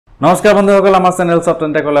নমস্কাৰ বন্ধুসকল, আমাৰ চেনেল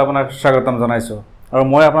সফটেনটেকলৈ আপোনাক স্বাগতম জনাইছো আৰু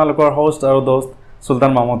মই আপোনালোকৰ হোষ্ট আৰু দোস্ত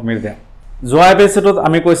সুলতান মাহমুদ মিৰ্জা। যোৱা এপিসোডত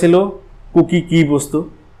আমি কৈছিলো কুকি কি বস্তু,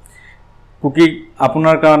 কুকি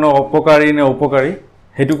আপোনাৰ কাৰণে অপকাৰী নে উপকাৰী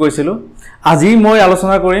হেতু কৈছিলো। আজি মই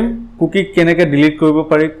আলোচনা কৰিম কুকি কেনেকৈ ডিলিট কৰিব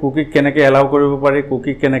পাৰি, কুকি কেনেকৈ এলাউ কৰিব পাৰি,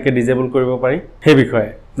 কুকি কেনেকৈ ডিজেবল কৰিব পাৰি সেই বিষয়ে।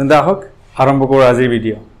 তেন্তে আহক আৰম্ভ কৰোঁ আজিৰ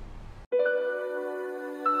ভিডিঅ'।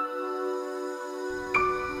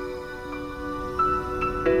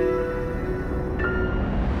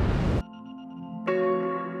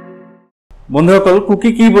 বন্ধুসকল, কুকি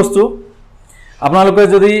কি বস্তু আপোনালোকে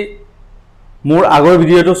যদি মোৰ আগৰ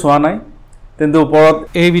ভিডিঅ'টো চোৱা নাই তেন্তে ওপৰত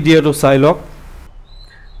এই ভিডিঅ'টো চাই লওক,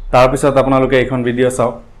 তাৰপিছত আপোনালোকে এইখন ভিডিঅ'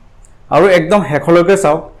 চাওক আৰু একদম শেষলৈকে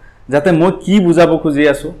চাওক, যাতে মই কি বুজাব খুজি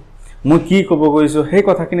আছোঁ, মই কি ক'ব গৈছোঁ সেই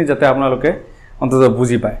কথাখিনি যাতে আপোনালোকে অন্ততঃ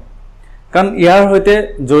বুজি পায়, কাৰণ ইয়াৰ সৈতে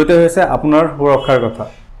জড়িত হৈছে আপোনাৰ সুৰক্ষাৰ কথা।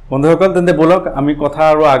 বন্ধুসকল, তেন্তে বলক আমি কথা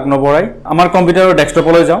আৰু আগ নবঢ়াই আমাৰ কম্পিউটাৰৰ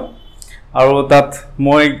ডেস্কটপলৈ যাওঁ আৰু তাত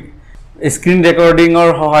মই স্ক্ৰীন ৰেকৰ্ডিঙৰ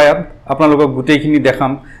সহায়ত আপোনালোকক গোটেইখিনি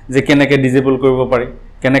দেখাম যে কেনেকৈ ডিজেবল কৰিব পাৰি,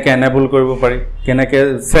 কেনেকৈ এনেবল কৰিব পাৰি, কেনেকৈ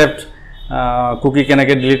ছেভড কুকি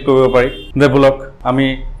কেনেকৈ ডিলিট কৰিব পাৰি। দে বলক আমি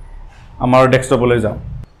আমাৰ ডেস্কটপলৈ যাওঁ।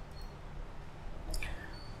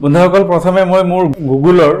 বন্ধুসকল, প্ৰথমে মই মোৰ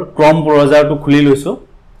গুগলৰ ক্ৰম ব্ৰাউজাৰটো খুলি লৈছোঁ।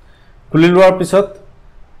 খুলি লোৱাৰ পিছত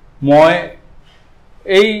মই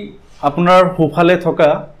এই আপোনাৰ সোঁফালে থকা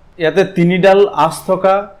ইয়াতে তিনিডাল আঁচ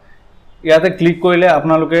থকা ইয়াতে ক্লিক কৰিলে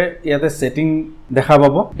আপোনালোকে ইয়াতে সেটিং দেখা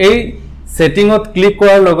পাব। এই সেটিংত ক্লিক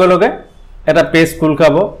কৰাৰ লগে লগে এটা পেজ খোল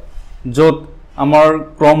খাব য'ত আমাৰ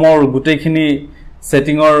ক্ৰমৰ গোটেইখিনি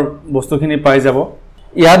সেটিংৰ বস্তুখিনি পাই যাব।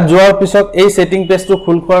 ইয়াত যোৱাৰ পিছত এই সেটিং পেজটো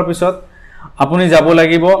খোল খোৱাৰ পিছত আপুনি যাব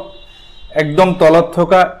লাগিব একদম তলত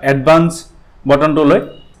থকা এডভান্স বটনটোলৈ।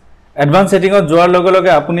 এডভান্স সেটিংত যোৱাৰ লগে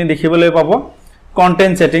লগে আপুনি দেখিবলৈ পাব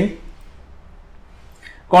কন্টেন্ট সেটিং।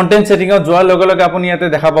 কন্টেন্ট সেটিংত যোৱাৰ লগে লগে আপুনি ইয়াতে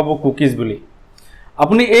দেখা পাব কুকিজ বুলি।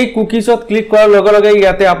 আপুনি এই কুকিজত ক্লিক কৰাৰ লগে লগে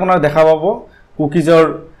ইয়াতে আপোনাৰ দেখা পাব কুকিজৰ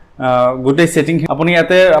গোটেই সেটিং। আপুনি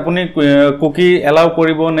ইয়াতে আপুনি কুকি এলাউ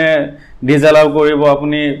কৰিব নে ডিজএলাউ কৰিব,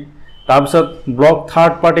 আপুনি তাৰপিছত ব্লক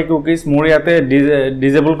থাৰ্ড পাৰ্টি কুকিজ মোৰ ইয়াতে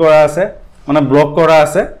ডিজেবল কৰা আছে, মানে ব্লক কৰা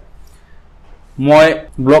আছে, মই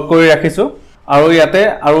ব্লক কৰি ৰাখিছোঁ। আৰু ইয়াতে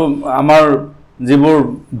আৰু আমাৰ যিবোৰ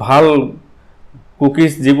ভাল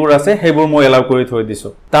কুকিজ যিবোৰ আছে সেইবোৰ মই এলাউ কৰি থৈ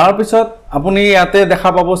দিছোঁ। তাৰপিছত আপুনি ইয়াতে দেখা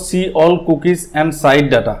পাব C all cookies and side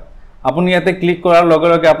data. আপুনি ইয়াতে ক্লিক কৰাৰ লগে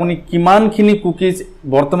লগে আপুনি কিমানখিনি কুকিজ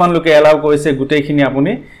বৰ্তমানলৈকে এলাউ কৰিছে গোটেইখিনি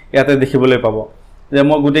আপুনি ইয়াতে দেখিবলৈ পাব। যে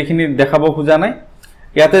মই গোটেইখিনি দেখাব খোজা নাই,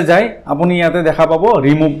 ইয়াতে যাই আপুনি ইয়াতে দেখা পাব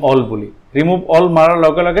ৰিমুভ অল বুলি। ৰিমুভ অল মাৰাৰ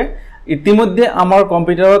লগে লগে ইতিমধ্যে আমাৰ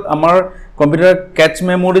কম্পিউটাৰ কেচ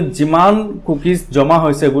মেমৰিত যিমান কুকিজ জমা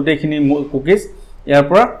হৈছে গোটেইখিনি কুকিজ ইয়াৰ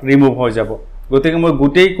পৰা ৰিমুভ হৈ যাব। গতিকে মই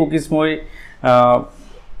গোটেই কুকিজ মই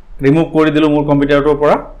ৰিমুভ কৰি দিলোঁ মোৰ কম্পিউটাৰটোৰ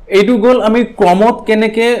পৰা। এইটো গ'ল আমি ক্ৰমত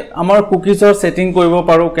কেনেকৈ আমাৰ কুকিজৰ ছেটিং কৰিব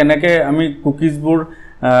পাৰোঁ, কেনেকৈ আমি কুকিজবোৰ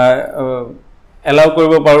এলাউ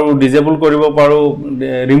কৰিব পাৰোঁ, ডিজেবল কৰিব পাৰোঁ,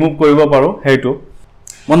 ৰিমুভ কৰিব পাৰোঁ সেইটো।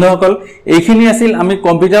 বন্ধুসকল, এইখিনি আছিল আমি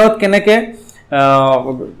কম্পিউটাৰত কেনেকৈ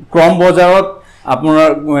ক্ৰম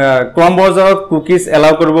ব্ৰাউজাৰত কুকিজ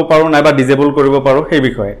এলাউ কৰিব পাৰোঁ নাইবা ডিজেবল কৰিব পাৰোঁ সেই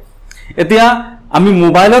বিষয়ে। এতিয়া আমি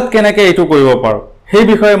মোবাইলত কেনেকৈ এইটো কৰিব পাৰোঁ সেই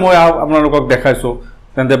বিষয়ে মই আপোনালোকক দেখাইছোঁ।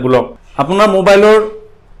 তেন্তে বলক আপোনাৰ মোবাইলৰ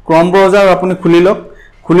ক্ৰম ব্ৰাউজাৰ আপুনি খুলি লওক।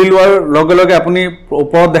 খুলি লোৱাৰ লগে লগে আপুনি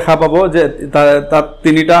ওপৰত দেখা পাব যে তাত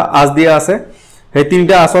তিনিটা আঁচ দিয়া আছে, সেই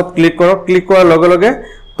তিনিটা আঁচত ক্লিক কৰক। ক্লিক কৰাৰ লগে লগে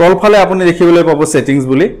তলফালে আপুনি দেখিবলৈ পাব ছেটিংছ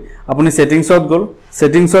বুলি। আপুনি ছেটিংছত গ'ল,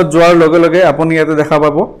 ছেটিংছত যোৱাৰ লগে লগে আপুনি ইয়াতে দেখা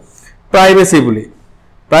পাব প্ৰাইভেচি বুলি।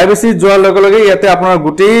 প্ৰাইভেচিত যোৱাৰ লগে লগে ইয়াতে আপোনাৰ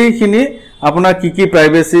গোটেইখিনি আপোনাৰ কি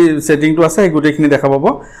প্ৰাইভেচি ছেটিংটো আছে সেই গোটেইখিনি দেখা পাব।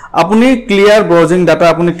 আপুনি ক্লিয়াৰ ব্ৰাউজিং ডাটা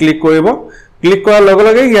আপুনি ক্লিক কৰিব। ক্লিক কৰাৰ লগে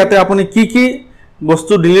লগে ইয়াতে আপুনি কি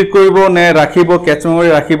বস্তু ডিলিট কৰিব নে ৰাখিব, কেচ মেমৰি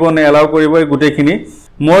ৰাখিব নে এলাউ কৰিব এই গোটেইখিনি।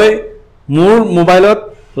 মই মোৰ মোবাইলত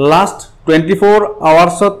লাষ্ট 24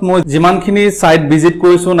 আৱাৰ্ছত মই যিমানখিনি ছাইট ভিজিট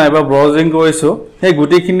কৰিছোঁ নাইবা ব্ৰাউজিং কৰিছোঁ সেই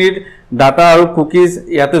গোটেইখিনিৰ ডাটা আৰু কুকিজ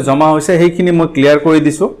ইয়াতে জমা হৈছে, সেইখিনি মই ক্লিয়াৰ কৰি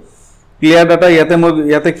দিছোঁ। ক্লিয়াৰ ডাটা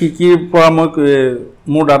ইয়াতে কি পৰা মই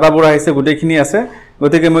মোৰ ডাটাবোৰ আহিছে গোটেইখিনি আছে।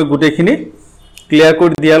 গতিকে মই গোটেইখিনি ক্লিয়াৰ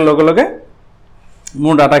কৰি দিয়াৰ লগে লগে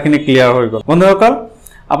মোৰ ডাটাখিনি ক্লিয়াৰ হৈ গ'ল। বন্ধুসকল,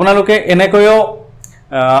 আপোনালোকে এনেকৈও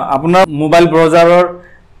আপোনাৰ মোবাইল ব্ৰাউজাৰৰ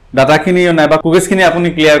ডাটাখিনি নাইবা কুকিজখিনি আপুনি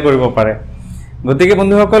ক্লিয়াৰ কৰিব পাৰে। গতিকে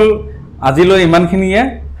বন্ধুসকল, আজিলৈ ইমানখিনিয়ে।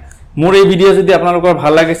 মোৰ এই ভিডিঅ' যদি আপোনালোকৰ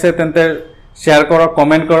ভাল লাগিছে তেন্তে শ্বেয়াৰ কৰক,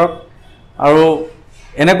 কমেণ্ট কৰক আৰু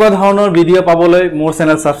এনেকুৱা ধৰণৰ ভিডিঅ' পাবলৈ মোৰ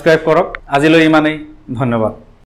চেনেল ছাবস্ক্ৰাইব কৰক। আজিলৈ ইমানেই, ধন্যবাদ।